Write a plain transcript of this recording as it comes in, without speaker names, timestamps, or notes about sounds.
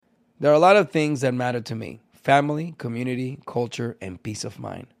There are a lot of things that matter to me: family, community, culture, and peace of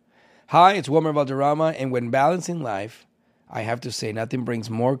mind. Hi, it's Wilmer Valderrama, and when balancing life, I have to say nothing brings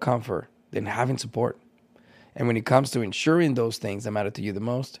more comfort than having support. And when it comes to ensuring those things that matter to you the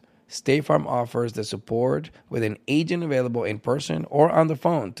most, State Farm offers the support with an agent available in person or on the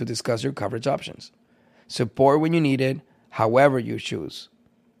phone to discuss your coverage options. Support when you need it, however you choose.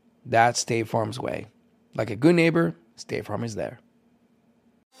 That's State Farm's way. Like a good neighbor, State Farm is there.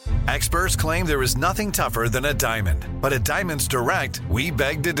 Experts claim there is nothing tougher than a diamond. But at Diamonds Direct, we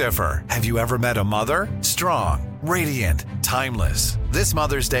beg to differ. Have you ever met a mother? Strong, radiant, timeless. This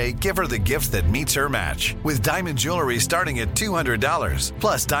Mother's Day, give her the gift that meets her match. With diamond jewelry starting at $200.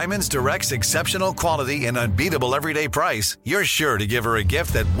 Plus Diamonds Direct's exceptional quality and unbeatable everyday price, you're sure to give her a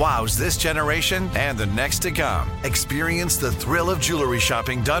gift that wows this generation and the next to come. Experience the thrill of jewelry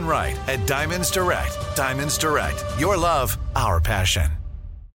shopping done right at Diamonds Direct. Diamonds Direct. Your love, our passion.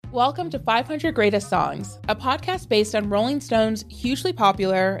 Welcome to 500 Greatest Songs, a podcast based on Rolling Stone's hugely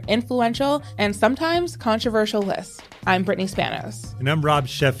popular, influential, and sometimes controversial list. I'm Brittany Spanos. And I'm Rob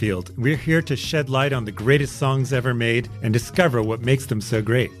Sheffield. We're here to shed light on the greatest songs ever made and discover what makes them so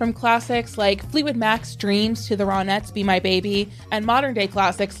great. From classics like Fleetwood Mac's Dreams to the Ronettes' Be My Baby, and modern-day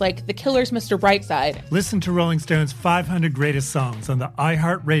classics like The Killer's Mr. Brightside. Listen to Rolling Stone's 500 Greatest Songs on the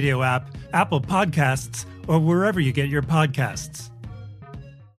iHeartRadio app, Apple Podcasts, or wherever you get your podcasts.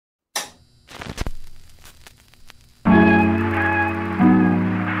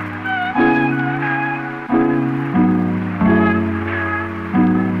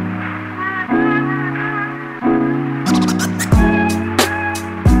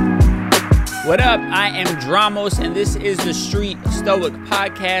 What up? I am Dramos, and this is the Street Stoic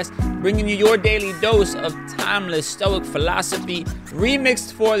Podcast, bringing you your daily dose of timeless Stoic philosophy,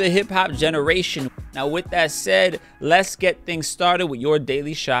 remixed for the hip-hop generation. Now, with that said, let's get things started with your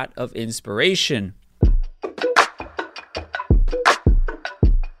daily shot of inspiration.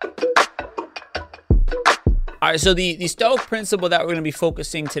 All right, so the Stoic principle that we're going to be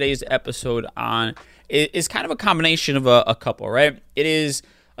focusing today's episode on is kind of a combination of a couple, right? It is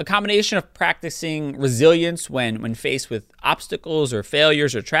a combination of practicing resilience when faced with obstacles or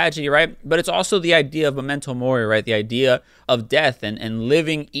failures or tragedy, right? But it's also the idea of memento mori, right? The idea of death and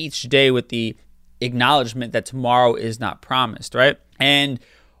living each day with the acknowledgement that tomorrow is not promised, right? And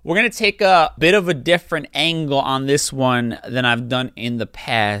we're going to take a bit of a different angle on this one than I've done in the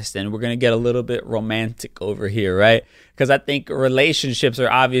past, and we're going to get a little bit romantic over here, right? Because I think relationships are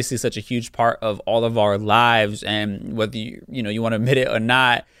obviously such a huge part of all of our lives, and whether you want to admit it or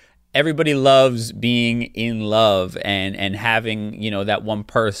not, everybody loves being in love and having, that one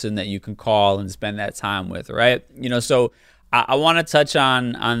person that you can call and spend that time with, right? So I want to touch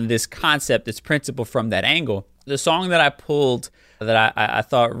on this concept, this principle from that angle. The song that I pulled that I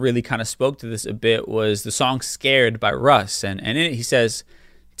thought really kind of spoke to this a bit was the song Scared by Russ. And in it, he says,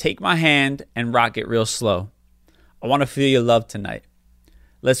 "Take my hand and rock it real slow. I want to feel your love tonight.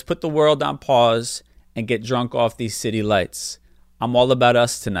 Let's put the world on pause and get drunk off these city lights. I'm all about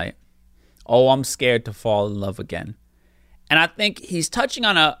us tonight. Oh, I'm scared to fall in love again." And I think he's touching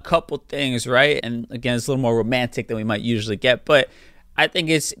on a couple things, right? And again, it's a little more romantic than we might usually get, but I think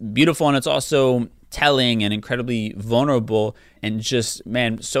it's beautiful, and it's also telling and incredibly vulnerable and just,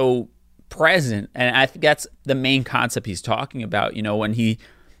 man, so present. And I think that's the main concept he's talking about, when he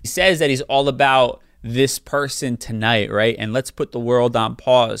says that he's all about this person tonight, right? And let's put the world on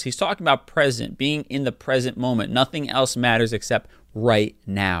pause. He's talking about present, being in the present moment. Nothing else matters except right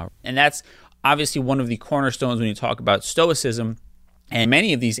now. And that's obviously one of the cornerstones when you talk about Stoicism and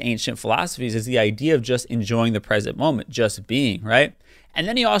many of these ancient philosophies is the idea of just enjoying the present moment, just being, right? And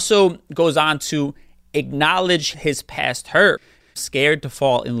then he also goes on to acknowledge his past hurt, scared to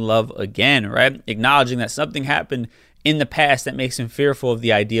fall in love again, right? Acknowledging that something happened in the past that makes him fearful of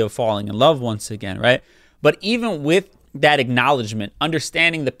the idea of falling in love once again, right? But even with that acknowledgement,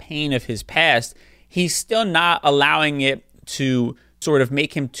 understanding the pain of his past, he's still not allowing it to sort of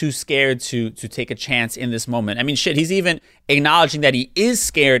make him too scared to take a chance in this moment. I mean, he's even acknowledging that he is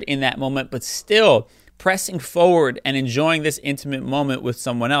scared in that moment, but still pressing forward and enjoying this intimate moment with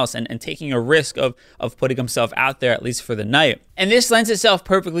someone else and taking a risk of putting himself out there, at least for the night. And this lends itself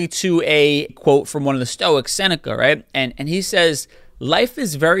perfectly to a quote from one of the Stoics, Seneca, right? And he says, "Life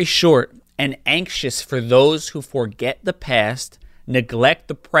is very short and anxious for those who forget the past, neglect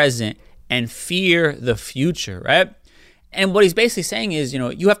the present, and fear the future," right? And what he's basically saying is,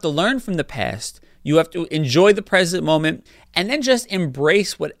 you have to learn from the past. You have to enjoy the present moment and then just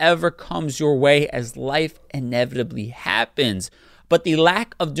embrace whatever comes your way as life inevitably happens. But the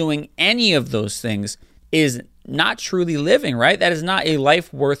lack of doing any of those things is not truly living, right? That is not a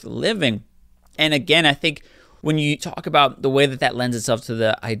life worth living. And again, I think when you talk about the way that lends itself to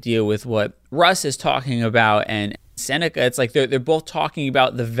the idea with what Russ is talking about and Seneca, it's like they're both talking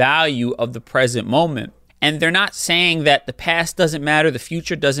about the value of the present moment. And they're not saying that the past doesn't matter, the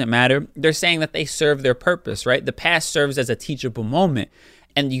future doesn't matter. They're saying that they serve their purpose, right? The past serves as a teachable moment.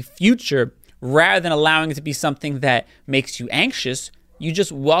 And the future, rather than allowing it to be something that makes you anxious, you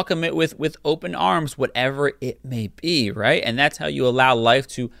just welcome it with open arms, whatever it may be, right? And that's how you allow life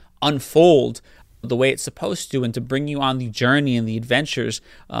to unfold the way it's supposed to and to bring you on the journey and the adventures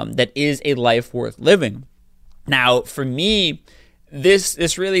that is a life worth living. Now, for me,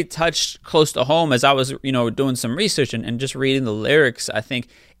 this really touched close to home as I was, doing some research and just reading the lyrics. I think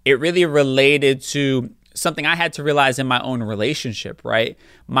it really related to something I had to realize in my own relationship, right?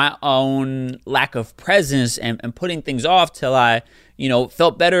 My own lack of presence and putting things off till I,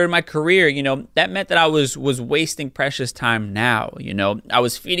 felt better in my career. That meant that I was wasting precious time now. I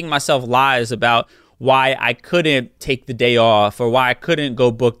was feeding myself lies about why I couldn't take the day off or why I couldn't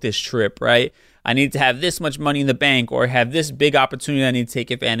go book this trip, right? I need to have this much money in the bank or have this big opportunity I need to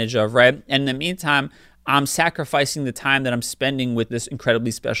take advantage of, right? And in the meantime, I'm sacrificing the time that I'm spending with this incredibly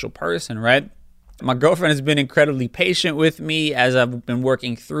special person, right? My girlfriend has been incredibly patient with me as I've been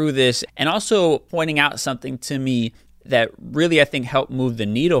working through this and also pointing out something to me that really, I think, helped move the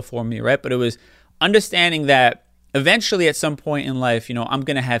needle for me, right? But it was understanding that eventually at some point in life, I'm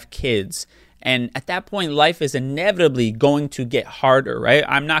going to have kids. And at that point, life is inevitably going to get harder, right?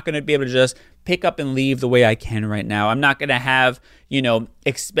 I'm not going to be able to just pick up and leave the way I can right now. I'm not going to have,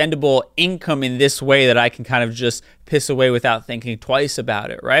 expendable income in this way that I can kind of just piss away without thinking twice about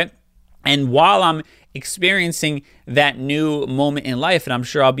it, right? And while I'm experiencing that new moment in life, and I'm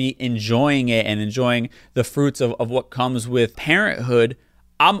sure I'll be enjoying it and enjoying the fruits of what comes with parenthood,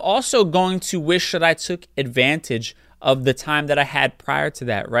 I'm also going to wish that I took advantage of the time that I had prior to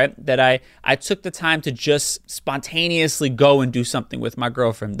that, right? That I took the time to just spontaneously go and do something with my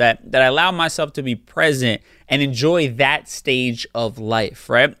girlfriend, that I allowed myself to be present and enjoy that stage of life,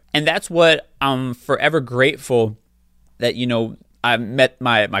 right? And that's what I'm forever grateful that, I met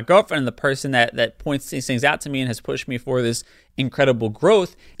my girlfriend, and the person that points these things out to me and has pushed me for this incredible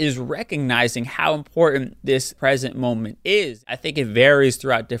growth is recognizing how important this present moment is. I think it varies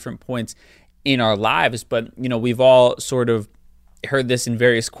throughout different points in our lives, but we've all sort of heard this in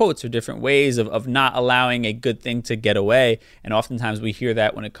various quotes or different ways of not allowing a good thing to get away. And oftentimes we hear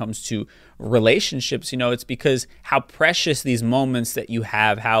that when it comes to relationships. It's because how precious these moments that you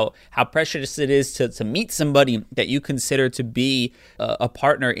have, how precious it is to meet somebody that you consider to be a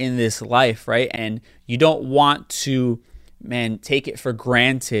partner in this life, right? And you don't want to, take it for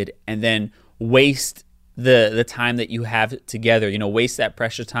granted and then waste the time that you have together, waste that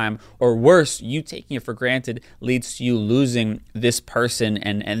precious time, or worse, you taking it for granted leads to you losing this person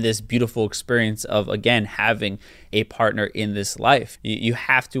and this beautiful experience of, again, having a partner in this life. You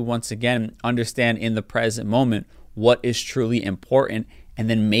have to, once again, understand in the present moment what is truly important and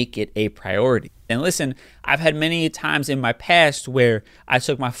then make it a priority. And listen, I've had many times in my past where I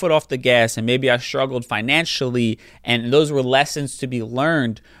took my foot off the gas and maybe I struggled financially, and those were lessons to be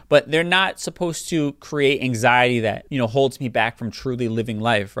learned, but they're not supposed to create anxiety that, holds me back from truly living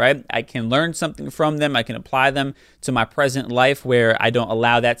life, right? I can learn something from them. I can apply them to my present life where I don't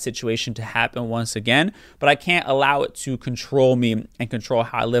allow that situation to happen once again, but I can't allow it to control me and control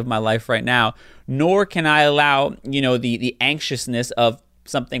how I live my life right now, nor can I allow, the anxiousness of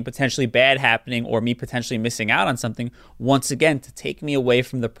something potentially bad happening or me potentially missing out on something once again to take me away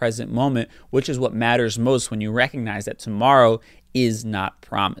from the present moment, which is what matters most when you recognize that tomorrow is not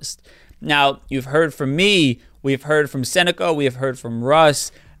promised. Now, you've heard from me, we've heard from Seneca, we have heard from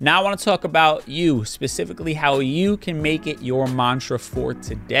Russ. Now I want to talk about you, specifically how you can make it your mantra for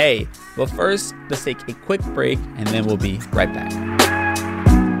today. But first, let's take a quick break and then we'll be right back.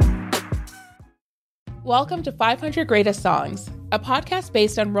 Welcome to 500 Greatest Songs, a podcast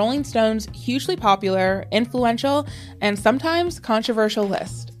based on Rolling Stone's hugely popular, influential, and sometimes controversial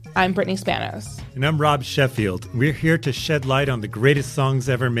list. I'm Brittany Spanos. And I'm Rob Sheffield. We're here to shed light on the greatest songs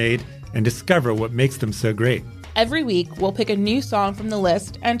ever made and discover what makes them so great. Every week, we'll pick a new song from the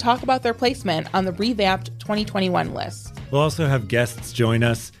list and talk about their placement on the revamped 2021 list. We'll also have guests join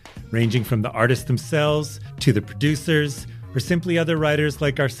us, ranging from the artists themselves to the producers, or simply other writers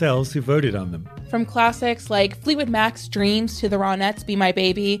like ourselves who voted on them. From classics like Fleetwood Mac's Dreams to the Ronettes' Be My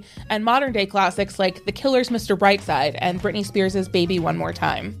Baby, and modern-day classics like The Killers' Mr. Brightside and Britney Spears' Baby One More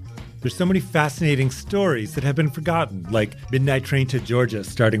Time. There's so many fascinating stories that have been forgotten, like Midnight Train to Georgia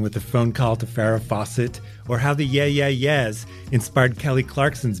starting with a phone call to Farrah Fawcett, or how the Yeah Yeah Yeahs inspired Kelly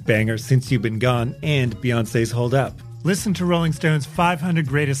Clarkson's banger Since You've Been Gone and Beyoncé's Hold Up. Listen to Rolling Stone's 500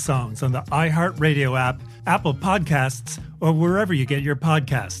 Greatest Songs on the iHeartRadio app, Apple Podcasts, or wherever you get your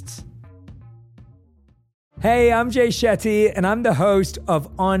podcasts. Hey, I'm Jay Shetty, and I'm the host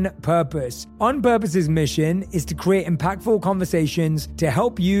of On Purpose. On Purpose's mission is to create impactful conversations to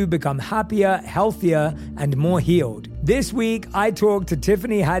help you become happier, healthier, and more healed. This week, I talked to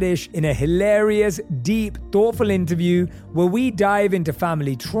Tiffany Haddish in a hilarious, deep, thoughtful interview where we dive into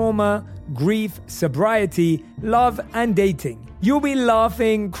family trauma, grief, sobriety, love, and dating. You'll be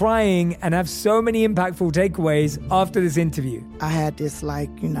laughing, crying, and have so many impactful takeaways after this interview. I had this,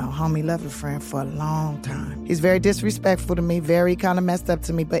 homie lover friend for a long time. He's very disrespectful to me, very kind of messed up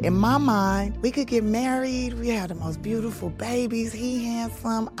to me. But in my mind, we could get married. We have the most beautiful babies. He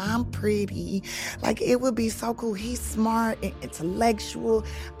handsome. I'm pretty. It would be so cool. He's smart and intellectual.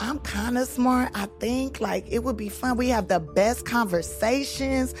 I'm kind of smart, I think. It would be fun. We have the best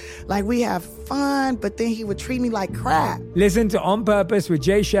conversations. We have fun. But then he would treat me like crap. Listen to On Purpose with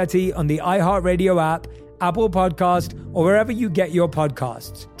Jay Shetty on the iHeartRadio app, Apple Podcast, or wherever you get your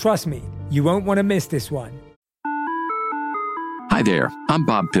podcasts. Trust me, you won't want to miss this one. Hi there, I'm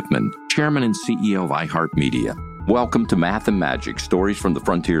Bob Pittman, Chairman and CEO of iHeartMedia. Welcome to Math and Magic, Stories from the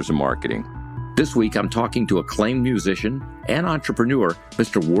Frontiers of Marketing. This week, I'm talking to acclaimed musician and entrepreneur,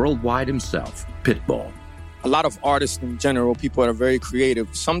 Mr. Worldwide himself, Pitbull. A lot of artists in general, people that are very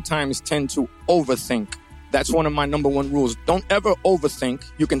creative, sometimes tend to overthink. That's one of my number one rules. Don't ever overthink.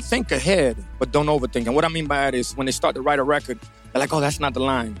 You can think ahead, but don't overthink. And what I mean by that is when they start to write a record, they're like, oh, that's not the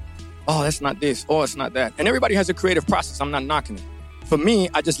line. Oh, that's not this. Oh, it's not that. And everybody has a creative process. I'm not knocking it. For me,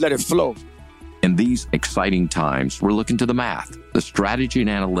 I just let it flow. In these exciting times, we're looking to the math, the strategy and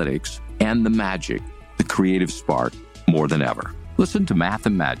analytics, and the magic, the creative spark, more than ever. Listen to Math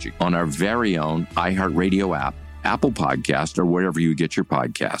and Magic on our very own iHeartRadio app, Apple Podcast, or wherever you get your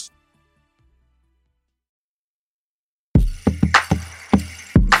podcasts.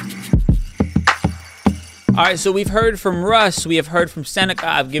 All right, so we've heard from Russ, we have heard from Seneca.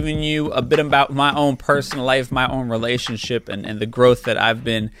 I've given you a bit about my own personal life, my own relationship, and the growth that I've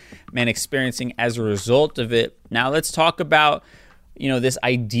been, experiencing as a result of it. Now let's talk about, this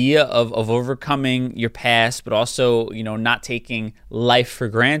idea of overcoming your past, but also, not taking life for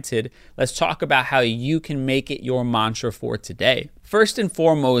granted. Let's talk about how you can make it your mantra for today. First and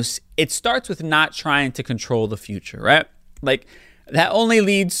foremost, it starts with not trying to control the future, right? That only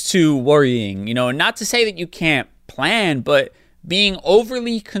leads to worrying, not to say that you can't plan, but being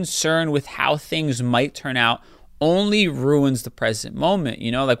overly concerned with how things might turn out only ruins the present moment.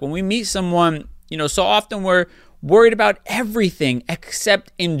 When we meet someone, so often we're worried about everything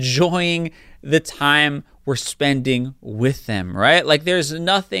except enjoying the time we're spending with them, right? There's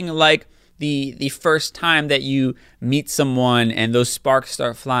nothing like the first time that you meet someone and those sparks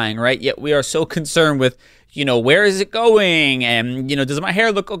start flying, right? Yet we are so concerned with, where is it going? And, does my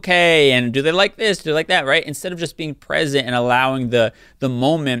hair look okay? And do they like this? Do they like that, right? Instead of just being present and allowing the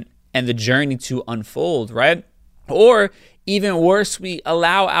moment and the journey to unfold, right? Or even worse, we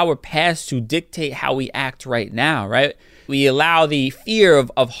allow our past to dictate how we act right now, right? We allow the fear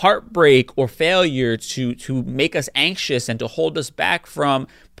of heartbreak or failure to make us anxious and to hold us back from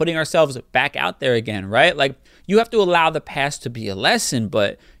putting ourselves back out there again, right? You have to allow the past to be a lesson,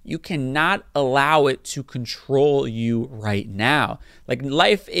 but you cannot allow it to control you right now.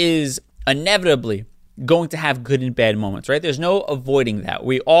 Life is inevitably going to have good and bad moments, right? There's no avoiding that.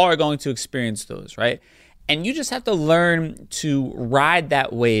 We all are going to experience those, right? And you just have to learn to ride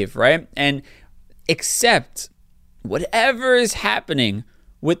that wave, right? And accept whatever is happening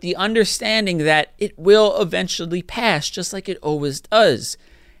with the understanding that it will eventually pass, just like it always does.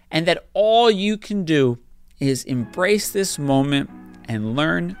 And that all you can do is embrace this moment and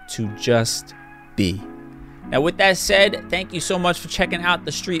learn to just be. Now, with that said, thank you so much for checking out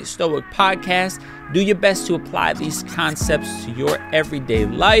the Street Stoic podcast. Do your best to apply these concepts to your everyday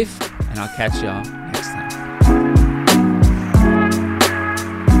life, and I'll catch y'all next time.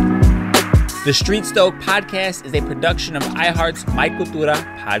 The Street Stoic podcast is a production of iHeart's My Cultura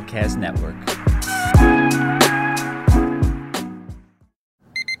podcast network.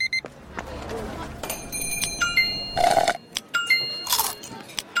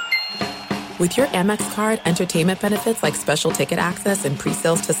 With your Amex card, entertainment benefits like special ticket access and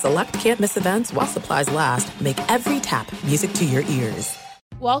pre-sales to select can't-miss events while supplies last make every tap music to your ears.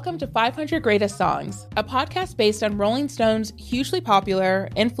 Welcome to 500 Greatest Songs, a podcast based on Rolling Stone's hugely popular,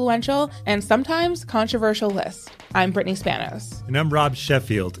 influential, and sometimes controversial list. I'm Brittany Spanos. And I'm Rob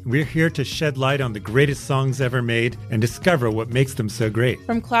Sheffield. We're here to shed light on the greatest songs ever made and discover what makes them so great.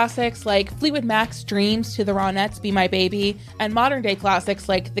 From classics like Fleetwood Mac's Dreams to the Ronettes' Be My Baby, and modern-day classics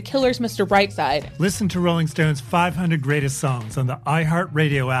like The Killer's Mr. Brightside. Listen to Rolling Stone's 500 Greatest Songs on the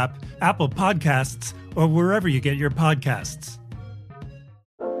iHeartRadio app, Apple Podcasts, or wherever you get your podcasts.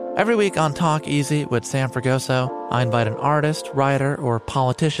 Every week on Talk Easy with Sam Fragoso, I invite an artist, writer, or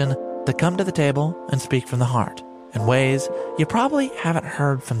politician to come to the table and speak from the heart in ways you probably haven't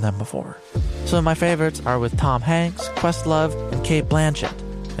heard from them before. Some of my favorites are with Tom Hanks, Questlove, and Cate Blanchett.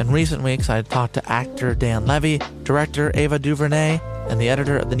 In recent weeks, I talked to actor Dan Levy, director Ava DuVernay, and the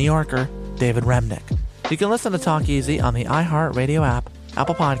editor of The New Yorker, David Remnick. You can listen to Talk Easy on the iHeartRadio app,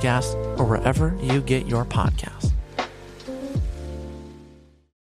 Apple Podcasts, or wherever you get your podcasts.